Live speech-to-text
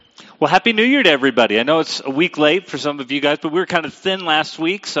Well, Happy New Year to everybody. I know it's a week late for some of you guys, but we were kind of thin last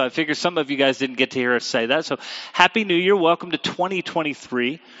week, so I figure some of you guys didn't get to hear us say that. So Happy New Year. Welcome to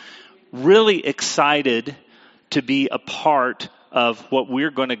 2023. Really excited to be a part of what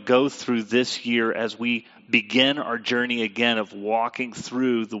we're going to go through this year as we begin our journey again of walking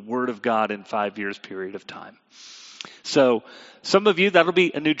through the Word of God in 5 years period of time. So some of you, that'll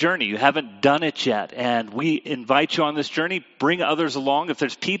be a new journey. You haven't done it yet, and we invite you on this journey. Bring others along. If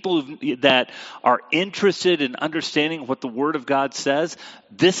there's people that are interested in understanding what the Word of God says,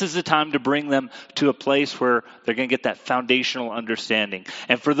 this is the time to bring them to a place where they're going to get that foundational understanding.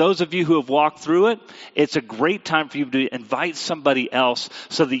 And for those of you who have walked through it, it's a great time for you to invite somebody else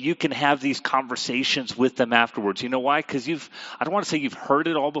so that you can have these conversations with them afterwards. You know why? Because I don't want to say you've heard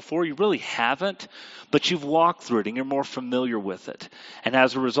it all before. You really haven't, but you've walked through it and you're more familiar with it. And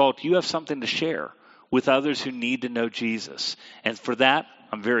as a result, you have something to share with others who need to know Jesus. And for that,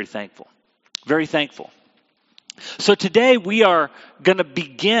 I'm very thankful. Very thankful. So today we are going to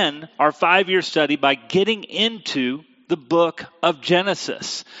begin our 5-year study by getting into the book of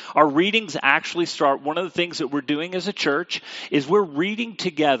Genesis. Our readings actually start, one of the things that we're doing as a church is we're reading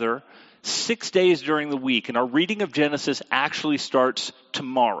together 6 days during the week. And our reading of Genesis actually starts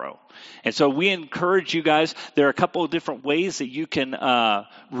tomorrow. And so we encourage you guys, there are a couple of different ways that you can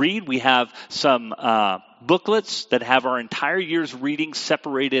read. We have some booklets that have our entire year's reading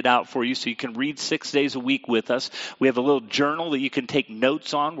separated out for you so you can read 6 days a week with us. We have a little journal that you can take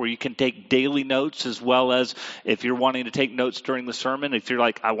notes on where you can take daily notes, as well as if you're wanting to take notes during the sermon. If you're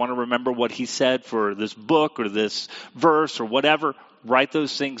like, I want to remember what he said for this book or this verse or whatever, write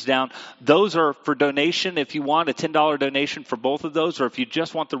those things down. Those are for donation if you want a $10 donation for both of those, or if you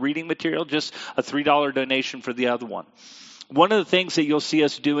just want the reading material, just a $3 donation for the other one. One of the things that you'll see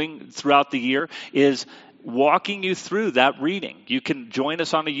us doing throughout the year is walking you through that reading. You can join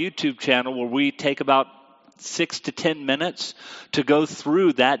us on a YouTube channel where we take about 6 to 10 minutes to go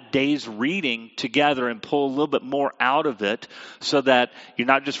through that day's reading together and pull a little bit more out of it so that you're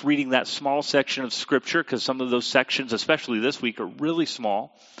not just reading that small section of Scripture, because some of those sections, especially this week, are really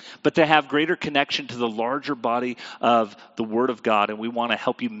small, but to have greater connection to the larger body of the Word of God, and we want to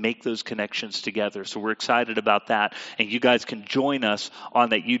help you make those connections together. So we're excited about that, and you guys can join us on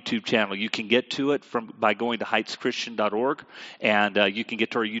that YouTube channel. You can get to it by going to heightschristian.org, and you can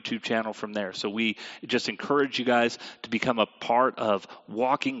get to our YouTube channel from there. So we just encourage you guys to become a part of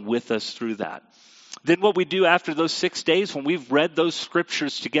walking with us through that. Then what we do after those 6 days, when we've read those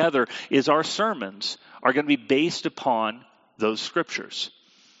scriptures together, is our sermons are going to be based upon those scriptures.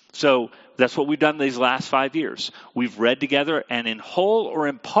 So that's what we've done these last 5 years. We've read together, and in whole or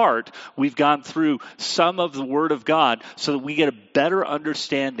in part, we've gone through some of the Word of God so that we get a better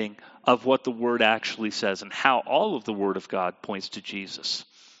understanding of what the Word actually says and how all of the Word of God points to Jesus.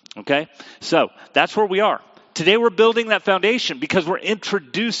 Okay? So that's where we are. Today we're building that foundation because we're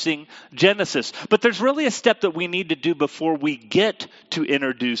introducing Genesis. But there's really a step that we need to do before we get to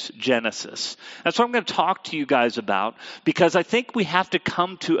introduce Genesis. That's what I'm going to talk to you guys about, because I think we have to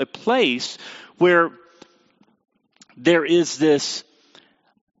come to a place where there is this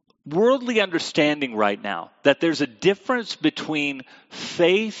worldly understanding right now that there's a difference between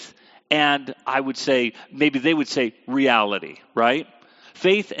faith and, I would say, maybe they would say reality, right?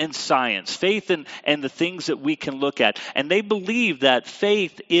 Faith and science, faith and the things that we can look at. And they believe that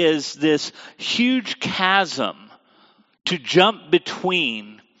faith is this huge chasm to jump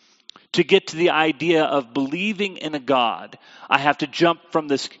between to get to the idea of believing in a God. I have to jump from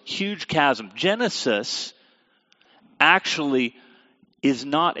this huge chasm. Genesis actually is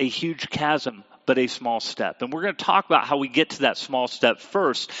not a huge chasm, but a small step. And we're going to talk about how we get to that small step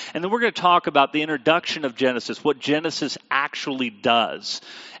first. And then we're going to talk about the introduction of Genesis, what Genesis actually does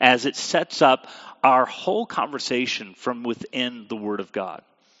as it sets up our whole conversation from within the Word of God.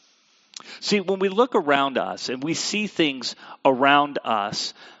 See, when we look around us and we see things around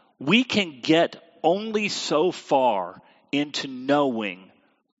us, we can get only so far into knowing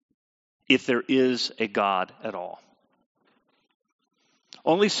if there is a God at all.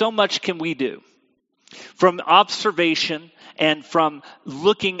 Only so much can we do. From observation and from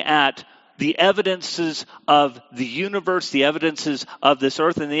looking at the evidences of the universe, the evidences of this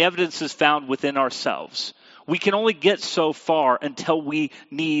earth, and the evidences found within ourselves, we can only get so far until we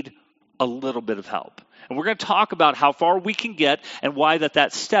need a little bit of help. And we're going to talk about how far we can get and why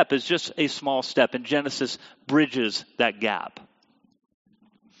that step is just a small step, and Genesis bridges that gap.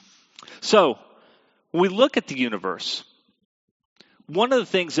 So, when we look at the universe, one of the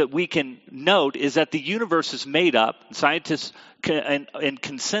things that we can note is that the universe is made up, scientists and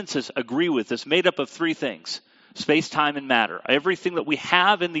consensus agree with this, made up of three things. Space, time, and matter. Everything that we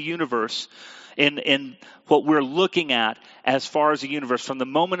have in the universe, in what we're looking at as far as the universe, from the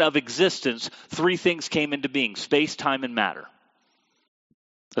moment of existence, three things came into being: space, time, and matter.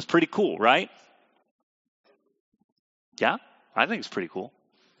 That's pretty cool, right? Yeah, I think it's pretty cool.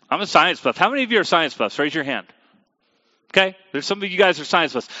 I'm a science buff. How many of you are science buffs? Raise your hand. Okay, there's some of you guys are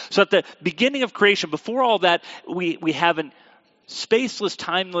science buffs. So at the beginning of creation, before all that, we have an spaceless,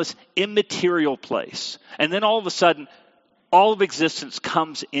 timeless, immaterial place. And then all of a sudden, all of existence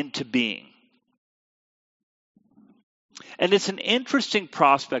comes into being. And it's an interesting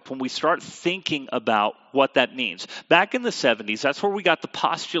prospect when we start thinking about what that means. Back in the 70s, that's where we got the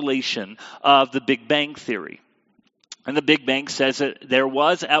postulation of the Big Bang Theory. And the Big Bang says that there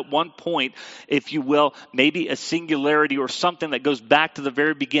was at one point, if you will, maybe a singularity or something that goes back to the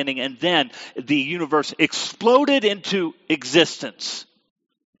very beginning, and then the universe exploded into existence.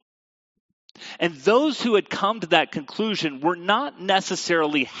 And those who had come to that conclusion were not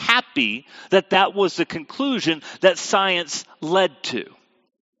necessarily happy that that was the conclusion that science led to.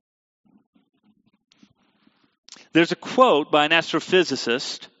 There's a quote by an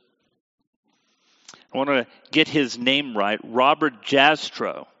astrophysicist. I want to get his name right, Robert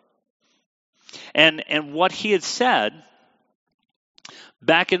Jastrow. And what he had said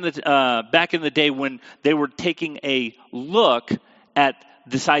back in the day when they were taking a look at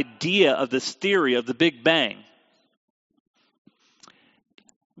this idea of this theory of the Big Bang.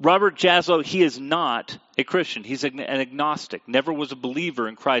 Robert Jastrow, he is not a Christian. He's an agnostic. Never was a believer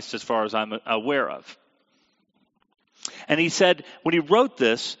in Christ as far as I'm aware of. And he said, when he wrote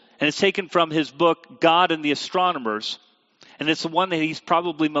this, and it's taken from his book, God and the Astronomers, and it's the one that he's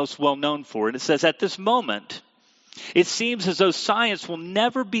probably most well known for. And it says, at this moment, it seems as though science will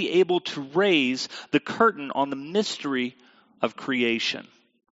never be able to raise the curtain on the mystery of creation.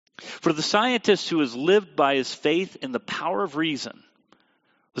 For the scientist who has lived by his faith in the power of reason,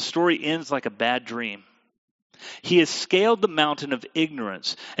 the story ends like a bad dream. He has scaled the mountain of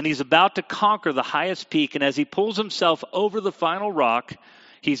ignorance, and he's about to conquer the highest peak, and as he pulls himself over the final rock,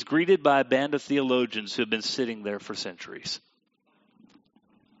 he's greeted by a band of theologians who have been sitting there for centuries.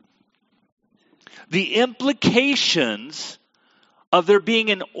 The implications of there being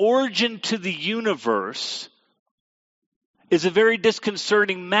an origin to the universe is a very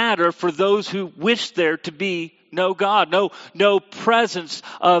disconcerting matter for those who wish there to be no God, no presence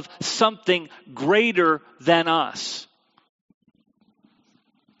of something greater than us.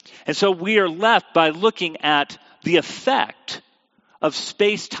 And so we are left by looking at the effect of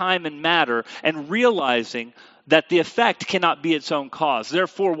space, time, and matter and realizing that the effect cannot be its own cause.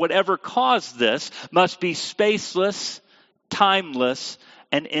 Therefore, whatever caused this must be spaceless, timeless,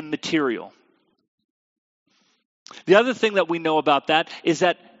 and immaterial. The other thing that we know about that is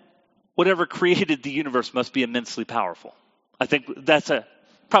that whatever created the universe must be immensely powerful. I think that's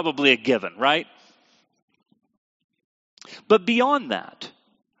probably a given, right? But beyond that,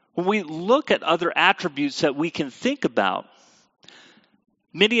 when we look at other attributes that we can think about,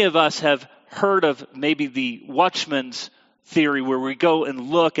 many of us have heard of maybe the watchman's theory, where we go and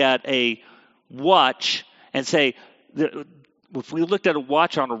look at a watch and say, if we looked at a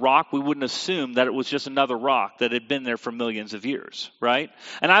watch on a rock, we wouldn't assume that it was just another rock that had been there for millions of years, right?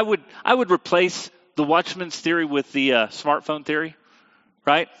 And I would replace the watchman's theory with the smartphone theory,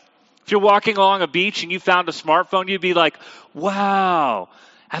 right? If you're walking along a beach and you found a smartphone, you'd be like, wow,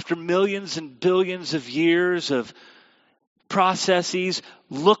 after millions and billions of years of processes,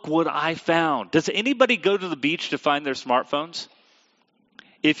 look what I found. Does anybody go to the beach to find their smartphones?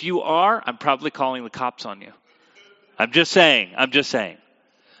 If you are, I'm probably calling the cops on you. I'm just saying.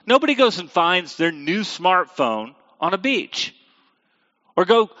 Nobody goes and finds their new smartphone on a beach. Or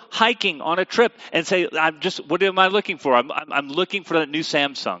go hiking on a trip and say, what am I looking for? I'm looking for that new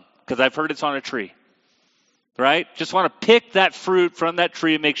Samsung because I've heard it's on a tree. Right? Just want to pick that fruit from that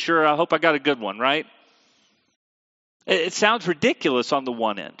tree and make sure, I hope I got a good one, right? It sounds ridiculous on the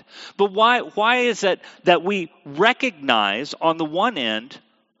one end. But why is it that we recognize on the one end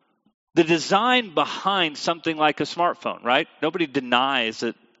the design behind something like a smartphone, right? Nobody denies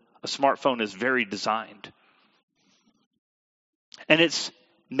that a smartphone is very designed. And it's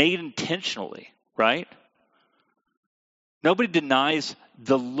made intentionally, right? Nobody denies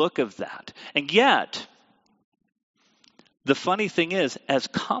the look of that. And yet, the funny thing is, as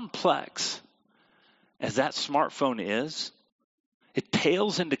complex as that smartphone is, it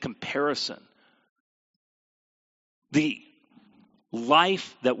pales into comparison. The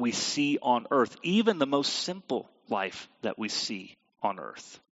life that we see on earth, even the most simple life that we see on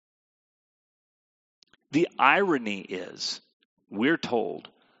earth. The irony is, we're told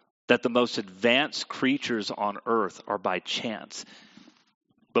that the most advanced creatures on earth are by chance.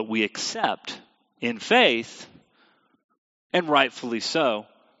 But we accept in faith, and rightfully so,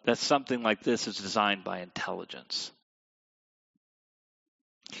 that something like this is designed by intelligence.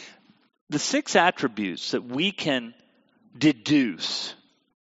 The 6 attributes that we can deduce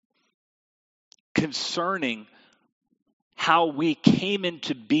concerning how we came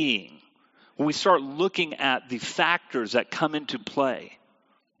into being, when we start looking at the factors that come into play.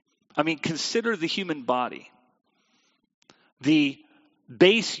 I mean, consider the human body. The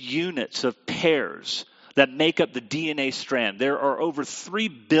base units of pairs that make up the DNA strand. There are over 3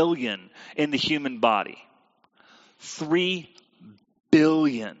 billion in the human body. 3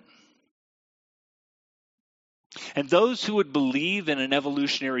 billion. And those who would believe in an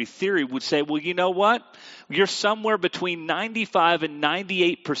evolutionary theory would say, well, you know what? You're somewhere between 95 and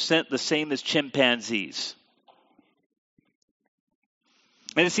 98% the same as chimpanzees.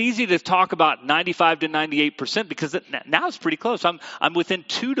 And it's easy to talk about 95 to 98% because now it's pretty close. I'm within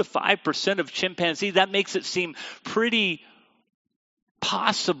 2 to 5% of chimpanzee. That makes it seem pretty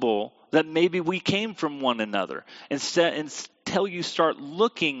possible that maybe we came from one another. Until you start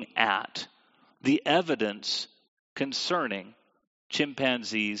looking at the evidence concerning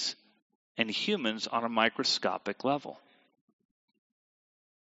chimpanzees and humans on a microscopic level.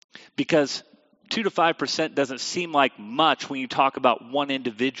 Because 2 to 5% doesn't seem like much when you talk about one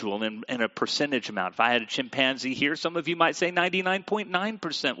individual in a percentage amount. If I had a chimpanzee here, some of you might say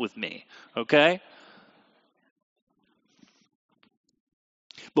 99.9% with me, okay?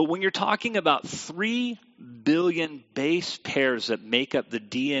 But when you're talking about 3 billion base pairs that make up the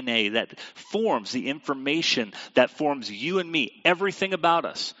DNA that forms the information that forms you and me, everything about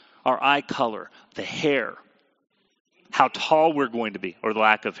us, our eye color, the hair, how tall we're going to be, or the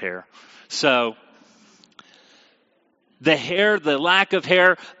lack of hair. So the hair, the lack of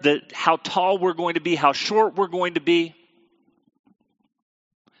hair, how tall we're going to be, how short we're going to be.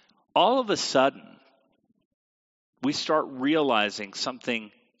 All of a sudden, we start realizing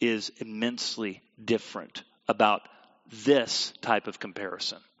something is immensely different about this type of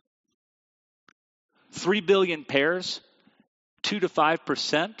comparison. 3 billion pairs, 2 to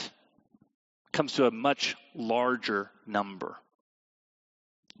 5% comes to a much larger number.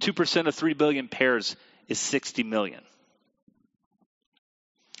 2% of 3 billion pairs is 60 million.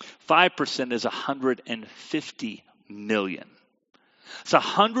 5% is 150 million. It's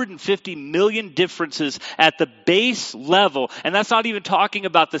 150 million differences at the base level. And that's not even talking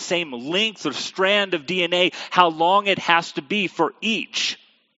about the same length or strand of DNA, how long it has to be for each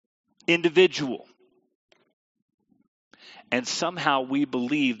individual. And somehow we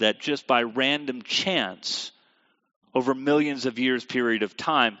believe that just by random chance, over millions of years period of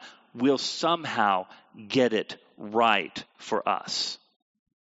time, we'll somehow get it right for us.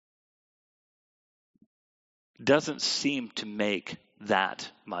 Doesn't seem to make that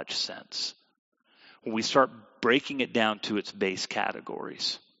much sense when we start breaking it down to its base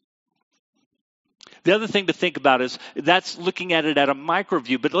categories. The other thing to think about is that's looking at it at a micro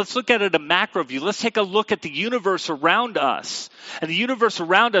view, but let's look at it at a macro view. Let's take a look at the universe around us. And the universe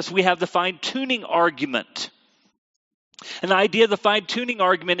around us, we have the fine-tuning argument. And the idea of the fine-tuning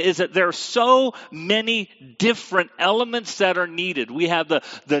argument is that there are so many different elements that are needed. We have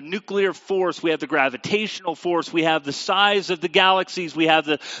the nuclear force, we have the gravitational force, we have the size of the galaxies, we have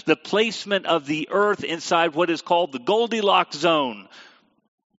the placement of the Earth inside what is called the Goldilocks zone.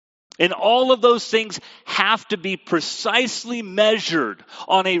 And all of those things have to be precisely measured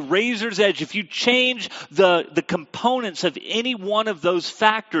on a razor's edge. If you change the components of any one of those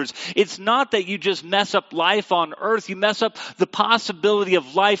factors, it's not that you just mess up life on Earth. You mess up the possibility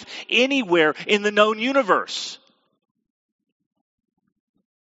of life anywhere in the known universe.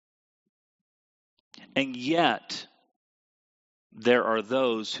 And yet, there are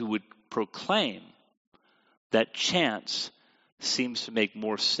those who would proclaim that chance seems to make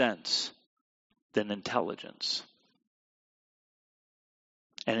more sense than intelligence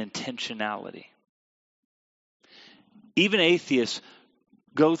and intentionality. Even atheists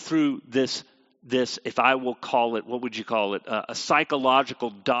go through this, if I will call it, what would you call it? A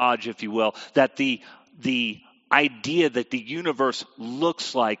psychological dodge, if you will, that the idea that the universe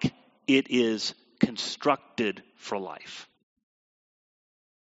looks like it is constructed for life.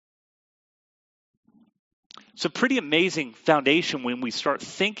 It's a pretty amazing foundation when we start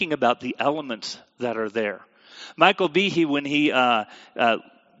thinking about the elements that are there. Michael Behe, when he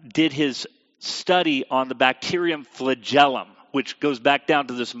did his study on the bacterium flagellum, which goes back down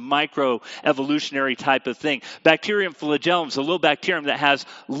to this microevolutionary type of thing. Bacterium flagellum is a little bacterium that has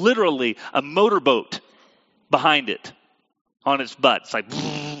literally a motorboat behind it on its butt. It's like,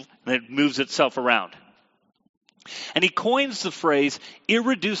 And it moves itself around. And he coins the phrase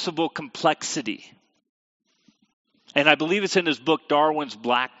irreducible complexity. And I believe it's in his book, Darwin's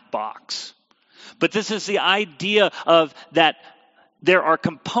Black Box. But this is the idea of that there are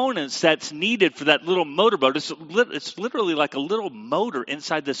components that's needed for that little motorboat. It's literally like a little motor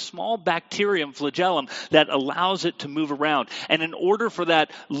inside this small bacterium flagellum that allows it to move around. And in order for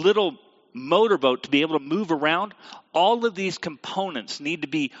that little motorboat to be able to move around, all of these components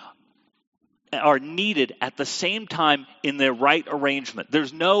are needed at the same time in their right arrangement.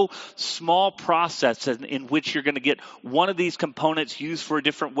 There's no small process in which you're going to get one of these components used for a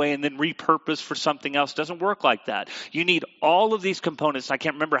different way and then repurposed for something else. It doesn't work like that. You need all of these components. I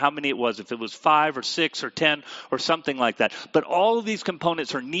can't remember how many it was, if it was 5 or 6 or 10 or something like that. But all of these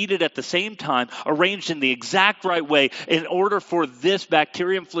components are needed at the same time, arranged in the exact right way in order for this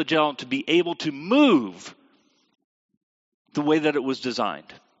bacterium flagellum to be able to move the way that it was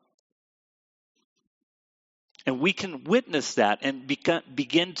designed. And we can witness that and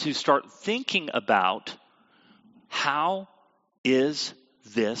begin to start thinking about, how is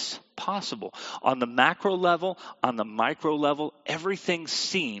this possible? On the macro level, on the micro level, everything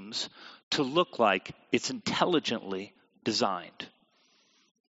seems to look like it's intelligently designed.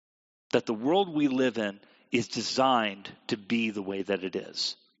 That the world we live in is designed to be the way that it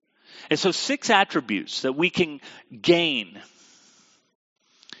is. And so 6 attributes that we can gain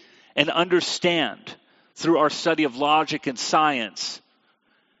and understand through our study of logic and science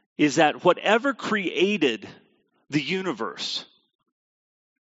is that whatever created the universe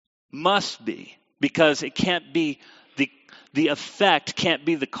must be, because it can't be, the effect can't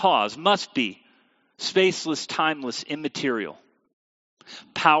be the cause, must be spaceless, timeless, immaterial,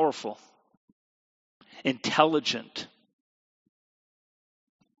 powerful, intelligent.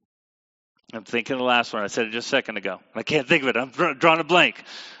 I'm thinking of the last one. I said it just a second ago. I can't think of it. I'm drawing a blank.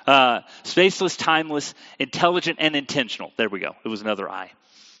 Spaceless, timeless, intelligent, and intentional. There we go. It was another I.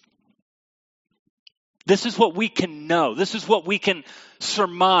 This is what we can know. This is what we can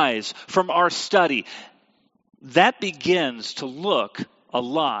surmise from our study. That begins to look a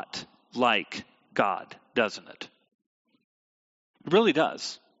lot like God, doesn't it? It really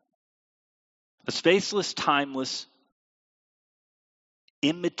does. A spaceless, timeless,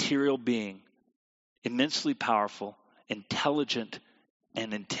 immaterial being, immensely powerful, intelligent,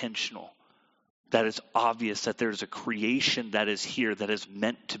 and intentional. That is obvious that there's a creation that is here, that is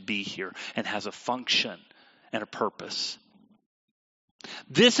meant to be here, and has a function and a purpose.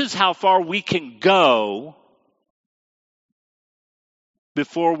 This is how far we can go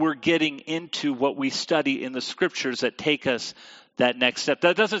before we're getting into what we study in the scriptures that take us that next step.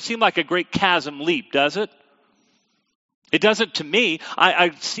 That doesn't seem like a great chasm leap, does it? It doesn't to me.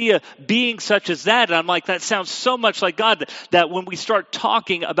 I see a being such as that, and I'm like, that sounds so much like God, that when we start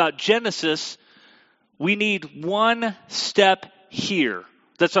talking about Genesis, we need one step here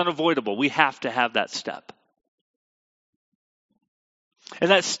that's unavoidable. We have to have that step.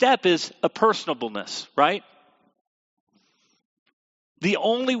 And that step is a personableness, right? The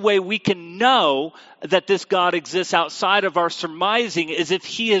only way we can know that this God exists outside of our surmising is if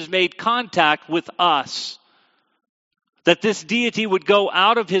he has made contact with us. That this deity would go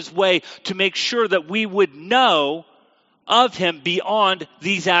out of his way to make sure that we would know of him beyond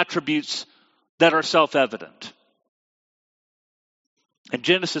these attributes that are self-evident. And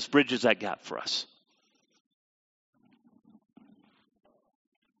Genesis bridges that gap for us.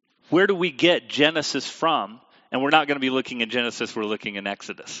 Where do we get Genesis from? And we're not going to be looking in Genesis, we're looking in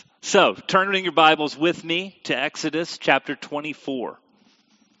Exodus. So, turn in your Bibles with me to Exodus chapter 24.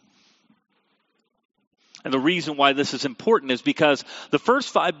 And the reason why this is important is because the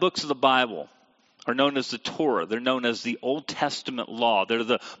first 5 books of the Bible are known as the Torah. They're known as the Old Testament law. They're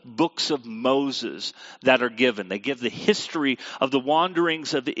the books of Moses that are given. They give the history of the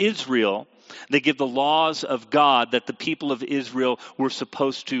wanderings of Israel. They give the laws of God that the people of Israel were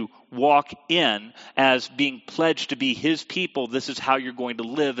supposed to walk in as being pledged to be his people. This is how you're going to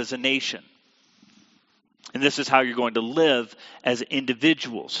live as a nation. And this is how you're going to live as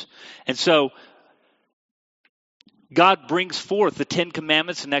individuals. And so God brings forth the 10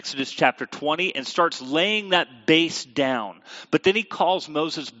 Commandments in Exodus chapter 20 and starts laying that base down. But then he calls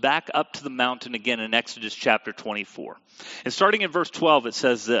Moses back up to the mountain again in Exodus chapter 24. And starting in verse 12, it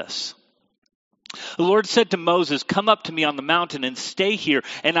says this. The Lord said to Moses, "Come up to me on the mountain and stay here,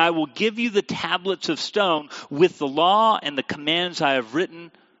 and I will give you the tablets of stone with the law and the commands I have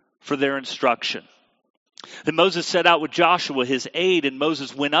written for their instruction." Then Moses set out with Joshua, his aide, and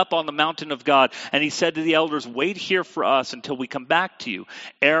Moses went up on the mountain of God. And he said to the elders, "Wait here for us until we come back to you.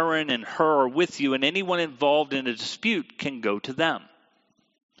 Aaron and Hur are with you, and anyone involved in a dispute can go to them."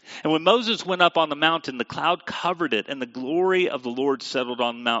 And when Moses went up on the mountain, the cloud covered it, and the glory of the Lord settled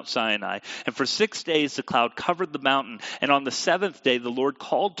on Mount Sinai. And for 6 days the cloud covered the mountain. And on the seventh day the Lord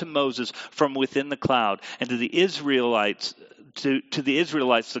called to Moses from within the cloud. And to the Israelites,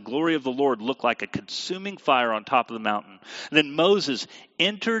 the glory of the Lord looked like a consuming fire on top of the mountain. And then Moses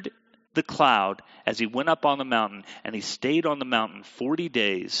entered the cloud as he went up on the mountain, and he stayed on the mountain 40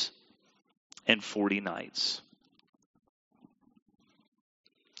 days and 40 nights.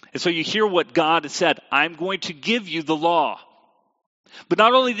 And so you hear what God has said, I'm going to give you the law. But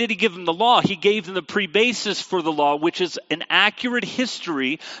not only did he give them the law, he gave them the pre-basis for the law, which is an accurate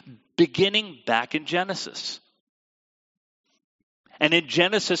history beginning back in Genesis. And in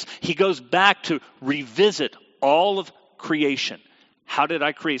Genesis, he goes back to revisit all of creation. How did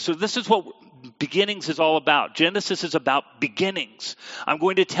I create? So this is what beginnings is all about. Genesis is about beginnings. I'm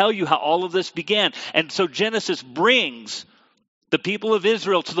going to tell you how all of this began. And so Genesis brings the people of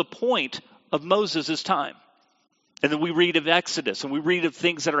Israel to the point of Moses' time. And then we read of Exodus and we read of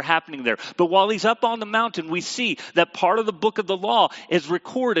things that are happening there. But while he's up on the mountain, we see that part of the book of the law is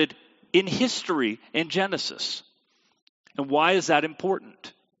recorded in history in Genesis. And why is that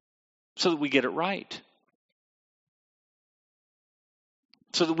important? So that we get it right.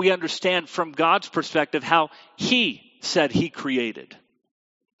 So that we understand from God's perspective how he said he created.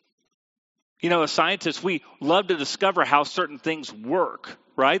 You know, as scientists, we love to discover how certain things work,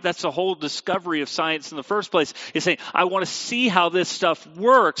 right? That's the whole discovery of science in the first place, is saying, I want to see how this stuff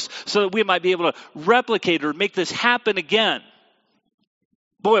works so that we might be able to replicate or make this happen again.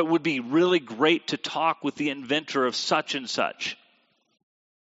 Boy, it would be really great to talk with the inventor of such and such.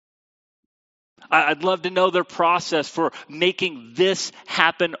 I'd love to know their process for making this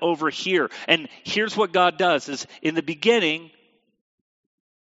happen over here. And here's what God does, is in the beginning,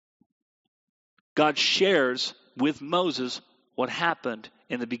 God shares with Moses what happened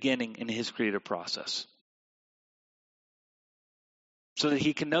in the beginning in his creative process. So that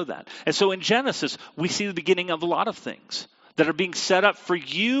he can know that. And so in Genesis, we see the beginning of a lot of things that are being set up for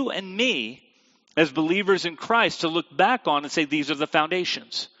you and me as believers in Christ to look back on and say, these are the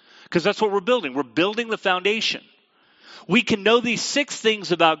foundations. Because that's what we're building. We're building the foundation. We can know these 6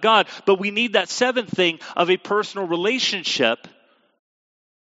 things about God, but we need that 7th thing of a personal relationship.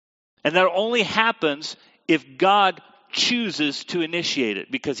 And that only happens if God chooses to initiate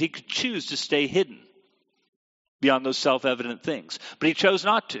it, because he could choose to stay hidden beyond those self-evident things. But he chose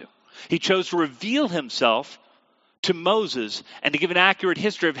not to. He chose to reveal himself to Moses and to give an accurate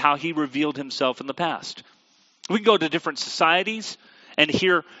history of how he revealed himself in the past. We can go to different societies and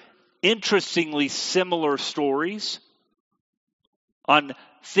hear interestingly similar stories on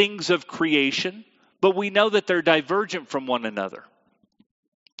things of creation, but we know that they're divergent from one another.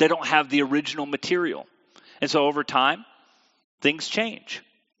 They don't have the original material. And so over time, things change.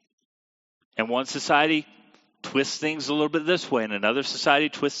 And one society twists things a little bit this way, and another society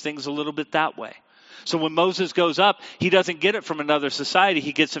twists things a little bit that way. So when Moses goes up, he doesn't get it from another society.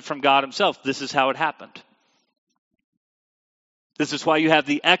 He gets it from God himself. This is how it happened. This is why you have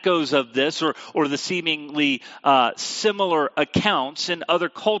the echoes of this or the seemingly similar accounts in other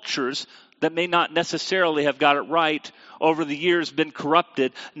cultures that may not necessarily have got it right over the years, been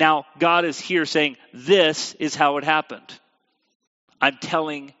corrupted. Now God is here saying, this is how it happened. I'm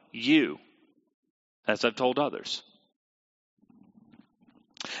telling you, as I've told others.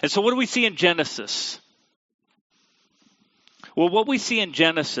 And so what do we see in Genesis? Well, what we see in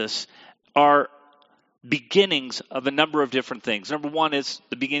Genesis are beginnings of a number of different things. Number one is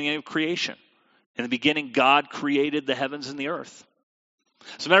the beginning of creation. In the beginning, God created the heavens and the earth.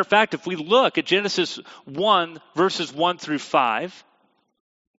 As a matter of fact, if we look at Genesis 1, verses 1 through 5,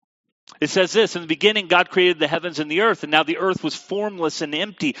 it says this, in the beginning God created the heavens and the earth, and now the earth was formless and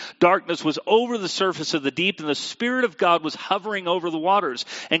empty. Darkness was over the surface of the deep, and the Spirit of God was hovering over the waters.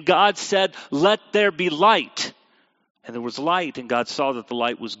 And God said, let there be light. And there was light, and God saw that the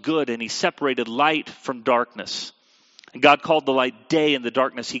light was good, and he separated light from darkness. And God called the light day, and the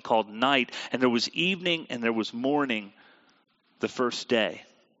darkness he called night. And there was evening, and there was morning, the first day.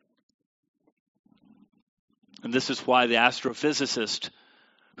 And this is why the astrophysicist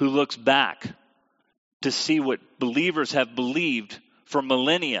who looks back to see what believers have believed for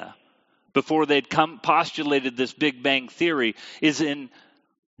millennia before they'd postulated this Big Bang theory is in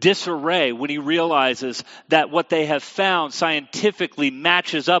disarray when he realizes that what they have found scientifically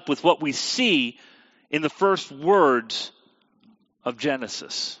matches up with what we see in the first words of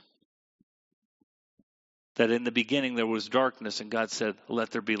Genesis. That in the beginning there was darkness, and God said,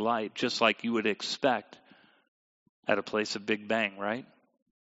 let there be light, just like you would expect at a place of Big Bang, right?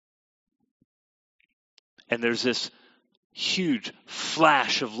 And there's this huge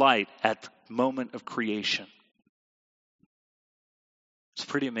flash of light at the moment of creation. It's a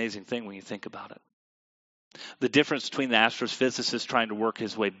pretty amazing thing when you think about it. The difference between the astrophysicist trying to work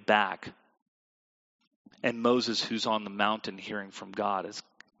his way back and Moses who's on the mountain hearing from God is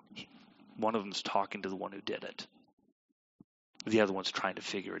one of them's talking to the one who did it. The other one's trying to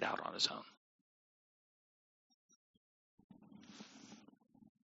figure it out on his own.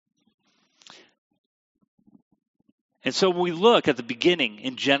 And so when we look at the beginning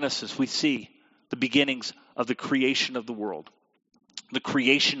in Genesis, we see the beginnings of the creation of the world, the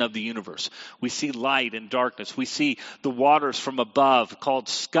creation of the universe. We see light and darkness. We see the waters from above called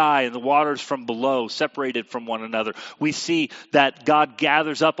sky and the waters from below separated from one another. We see that God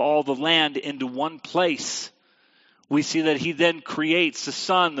gathers up all the land into one place. We see that he then creates the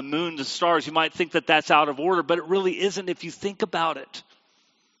sun, the moon, the stars. You might think that that's out of order, but it really isn't if you think about it.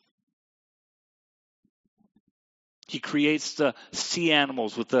 He creates the sea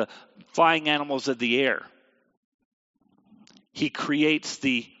animals with the flying animals of the air. He creates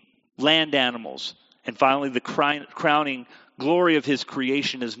the land animals. And finally, the crowning glory of his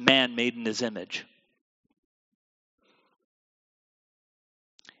creation is man made in his image.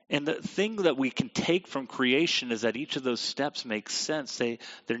 And the thing that we can take from creation is that each of those steps makes sense.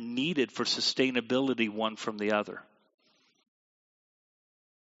 They're needed for sustainability one from the other.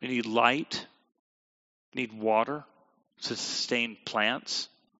 We need light, we need water to sustain plants.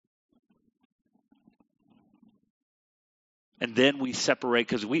 And then we separate,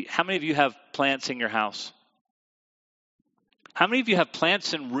 because how many of you have plants in your house? How many of you have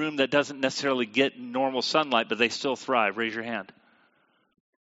plants in a room that doesn't necessarily get normal sunlight, but they still thrive? Raise your hand.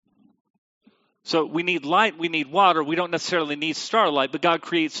 So we need light, we need water. We don't necessarily need starlight, but God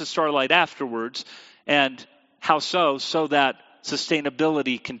creates the starlight afterwards. And how so? So that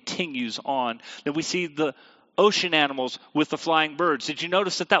sustainability continues on. Then we see the ocean animals with the flying birds. Did you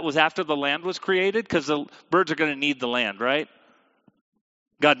notice that was after the land was created? Because the birds are going to need the land, right?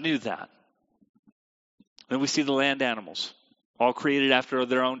 God knew that. Then we see the land animals, all created after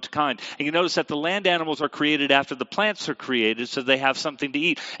their own kind. And you notice that the land animals are created after the plants are created, so they have something to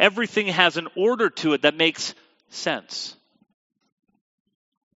eat. Everything has an order to it that makes sense.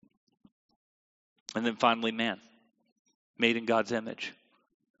 And then finally, man, made in God's image.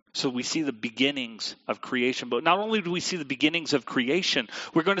 So we see the beginnings of creation. But not only do we see the beginnings of creation,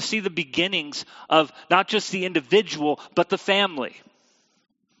 we're going to see the beginnings of not just the individual, but the family.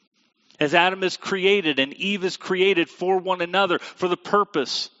 As Adam is created and Eve is created for one another, for the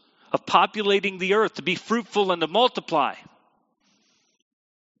purpose of populating the earth, to be fruitful and to multiply.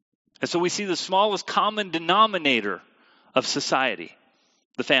 And so we see the smallest common denominator of society,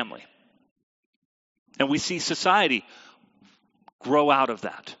 the family. And we see society grow out of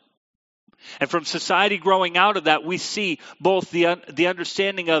that. And from society growing out of that, we see both the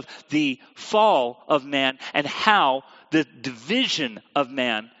understanding of the fall of man and how the division of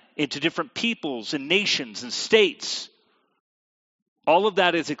man into different peoples and nations and states. All of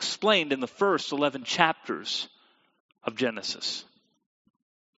that is explained in the first 11 chapters of Genesis.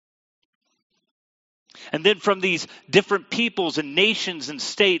 And then from these different peoples and nations and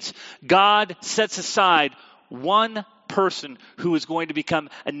states, God sets aside one person who is going to become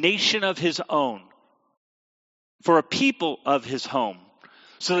a nation of his own, for a people of his home,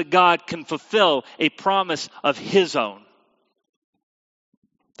 so that God can fulfill a promise of his own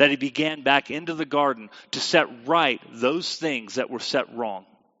that he began back into the garden to set right those things that were set wrong.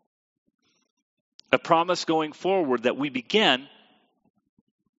 A promise going forward that we begin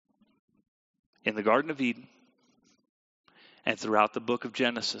in the Garden of Eden and throughout the book of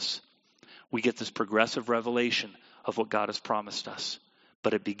Genesis. We get this progressive revelation of what God has promised us.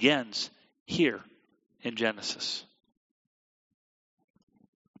 But it begins here in Genesis.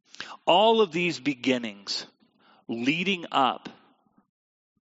 All of these beginnings leading up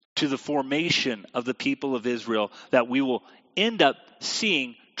to the formation of the people of Israel that we will end up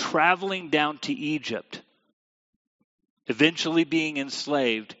seeing traveling down to Egypt, eventually being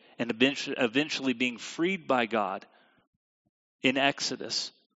enslaved and eventually being freed by God in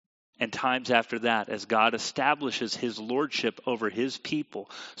Exodus. And times after that, as God establishes his lordship over his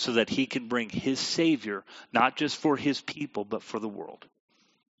people so that he can bring his Savior, not just for his people, but for the world.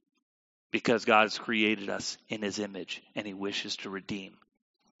 Because God has created us in his image and he wishes to redeem.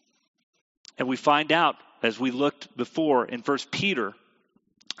 And we find out, as we looked before in 1 Peter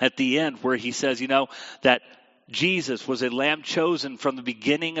at the end, where he says, that Jesus was a lamb chosen from the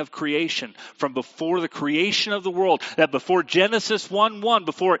beginning of creation, from before the creation of the world, that before Genesis 1:1,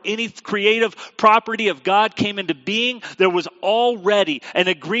 before any creative property of God came into being, there was already an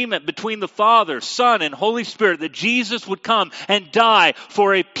agreement between the Father, Son, and Holy Spirit that Jesus would come and die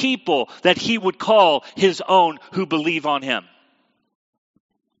for a people that he would call his own who believe on him.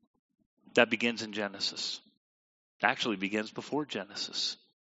 That begins in Genesis. It actually begins before Genesis.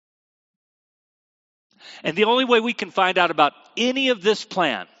 And the only way we can find out about any of this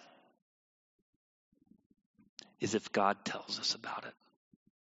plan is if God tells us about it.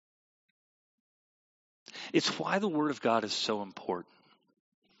 It's why the Word of God is so important.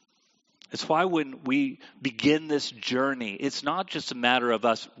 It's why when we begin this journey, it's not just a matter of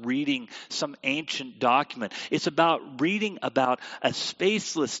us reading some ancient document. It's about reading about a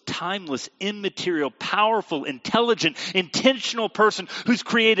spaceless, timeless, immaterial, powerful, intelligent, intentional person who's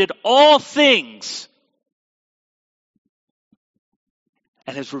created all things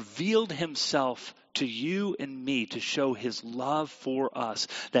and has revealed himself to you and me to show his love for us,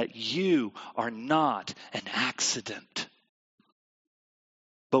 that you are not an accident,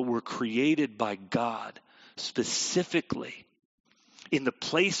 but were created by God specifically in the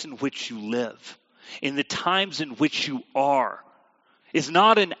place in which you live, in the times in which you are. Is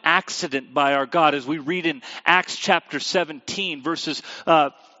not an accident by our God, as we read in Acts chapter 17, verses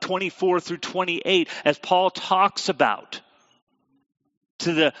 24 through 28, as Paul talks about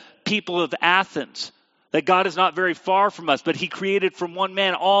to the people of Athens, that God is not very far from us, but he created from one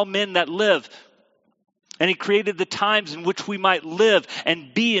man all men that live. And he created the times in which we might live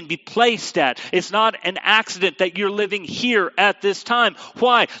and be placed at. It's not an accident that you're living here at this time.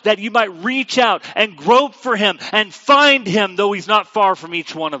 Why? That you might reach out and grope for him and find him, though he's not far from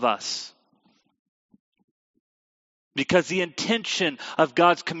each one of us. Because the intention of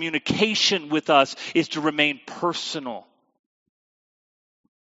God's communication with us is to remain personal.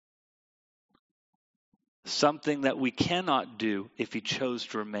 Something that we cannot do if he chose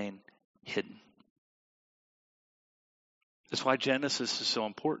to remain hidden. That's why Genesis is so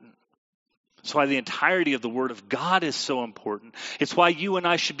important. It's why the entirety of the Word of God is so important. It's why you and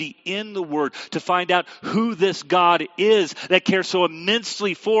I should be in the Word to find out who this God is that cares so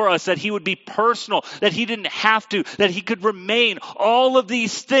immensely for us, that he would be personal, that he didn't have to, that he could remain all of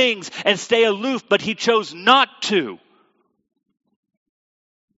these things and stay aloof, but he chose not to.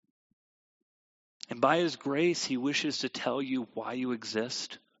 And by his grace, he wishes to tell you why you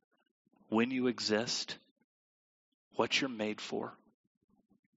exist, when you exist, what you're made for.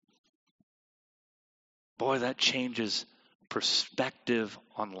 Boy, that changes perspective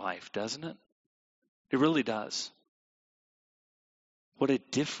on life, doesn't it? It really does. What a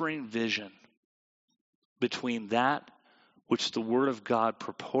differing vision between that which the Word of God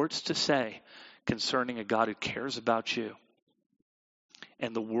purports to say concerning a God who cares about you,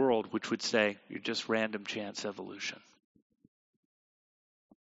 and the world which would say you're just random chance evolution.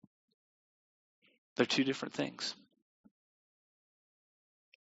 They're two different things.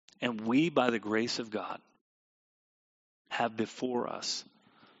 And we, by the grace of God, have before us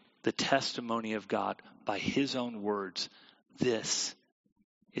the testimony of God by his own words. This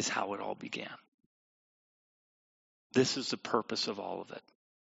is how it all began. This is the purpose of all of it.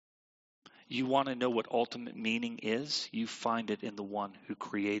 You want to know what ultimate meaning is? You find it in the one who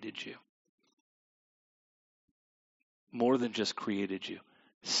created you. More than just created you,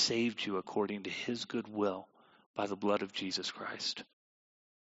 saved you according to his good will by the blood of Jesus Christ.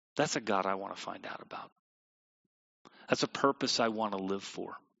 That's a God I want to find out about. That's a purpose I want to live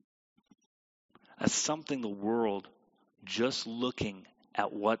for. That's something the world, just looking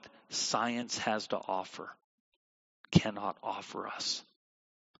at what science has to offer, cannot offer us.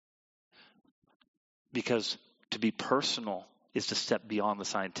 Because to be personal is to step beyond the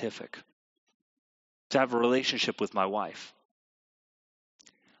scientific. To have a relationship with my wife.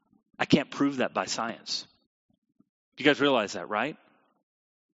 I can't prove that by science. You guys realize that, right?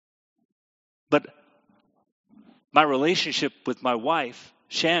 But my relationship with my wife,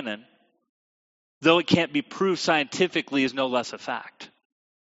 Shannon, though it can't be proved scientifically, is no less a fact.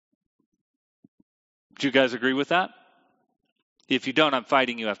 Do you guys agree with that? If you don't, I'm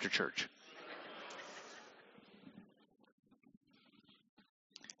fighting you after church.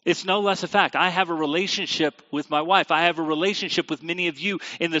 It's no less a fact. I have a relationship with my wife. I have a relationship with many of you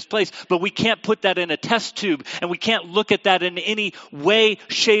in this place, but we can't put that in a test tube, and we can't look at that in any way,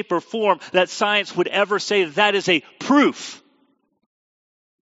 shape, or form that science would ever say that is a proof.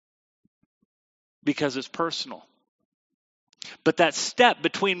 Because it's personal. But that step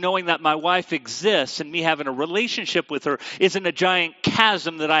between knowing that my wife exists and me having a relationship with her isn't a giant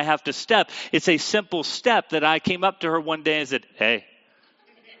chasm that I have to step. It's a simple step that I came up to her one day and said, hey.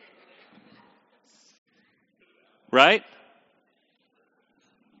 Right?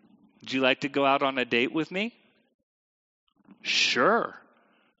 Would you like to go out on a date with me? Sure.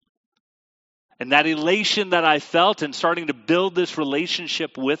 And that elation that I felt in starting to build this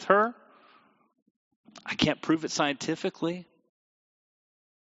relationship with her, I can't prove it scientifically.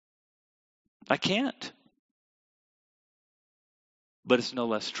 I can't. But it's no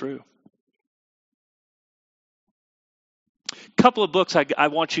less true. A couple of books I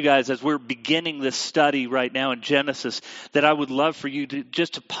want you guys, as we're beginning this study right now in Genesis, that I would love for you to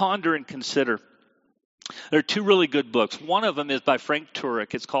just to ponder and consider. There are two really good books. One of them is by Frank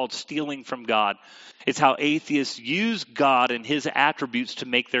Turek. It's called Stealing from God. It's how atheists use God and his attributes to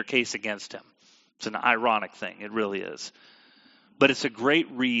make their case against him. It's an ironic thing. It really is. But it's a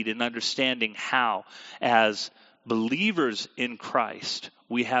great read in understanding how, as believers in Christ,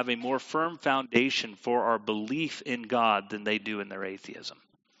 we have a more firm foundation for our belief in God than they do in their atheism.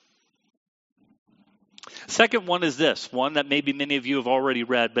 Second one is this, one that maybe many of you have already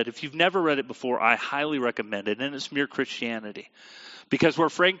read, but if you've never read it before, I highly recommend it, and it's Mere Christianity. Because where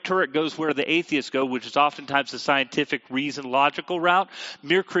Frank Turek goes where the atheists go, which is oftentimes the scientific, reason, logical route,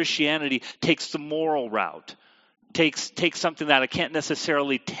 Mere Christianity takes the moral route. Takes something that I can't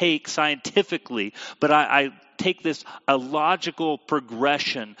necessarily take scientifically, but I take this a logical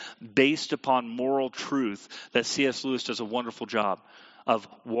progression based upon moral truth that C.S. Lewis does a wonderful job of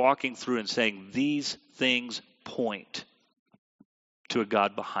walking through and saying these things point to a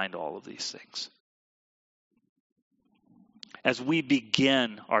God behind all of these things. As we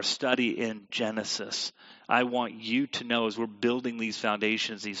begin our study in Genesis, I want you to know as we're building these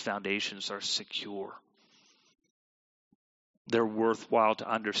foundations are secure. They're worthwhile to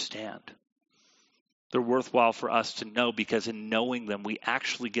understand. They're worthwhile for us to know because in knowing them, we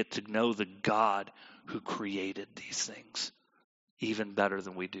actually get to know the God who created these things even better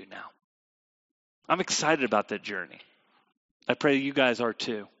than we do now. I'm excited about that journey. I pray you guys are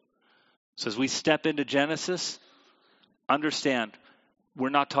too. So as we step into Genesis, understand we're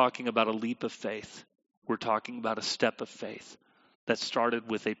not talking about a leap of faith. We're talking about a step of faith that started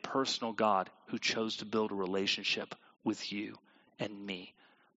with a personal God who chose to build a relationship with you and me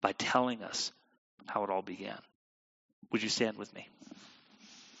by telling us how it all began. Would you stand with me?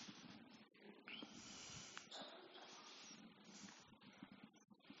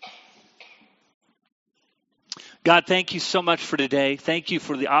 God, thank you so much for today. Thank you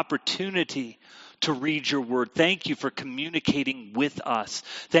for the opportunity to read your word. Thank you for communicating with us.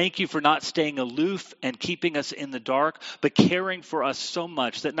 Thank you for not staying aloof and keeping us in the dark, but caring for us so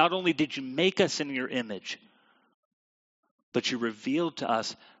much that not only did you make us in your image, but you revealed to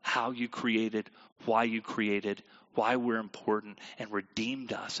us how you created, why we're important, and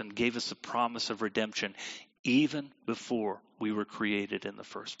redeemed us and gave us the promise of redemption even before we were created in the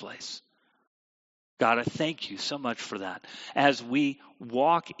first place. God, I thank you so much for that. As we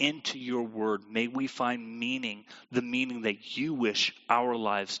walk into your word, may we find meaning, the meaning that you wish our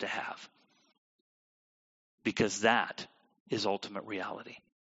lives to have. Because that is ultimate reality.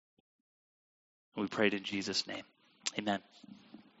 We prayed in Jesus' name. Amen.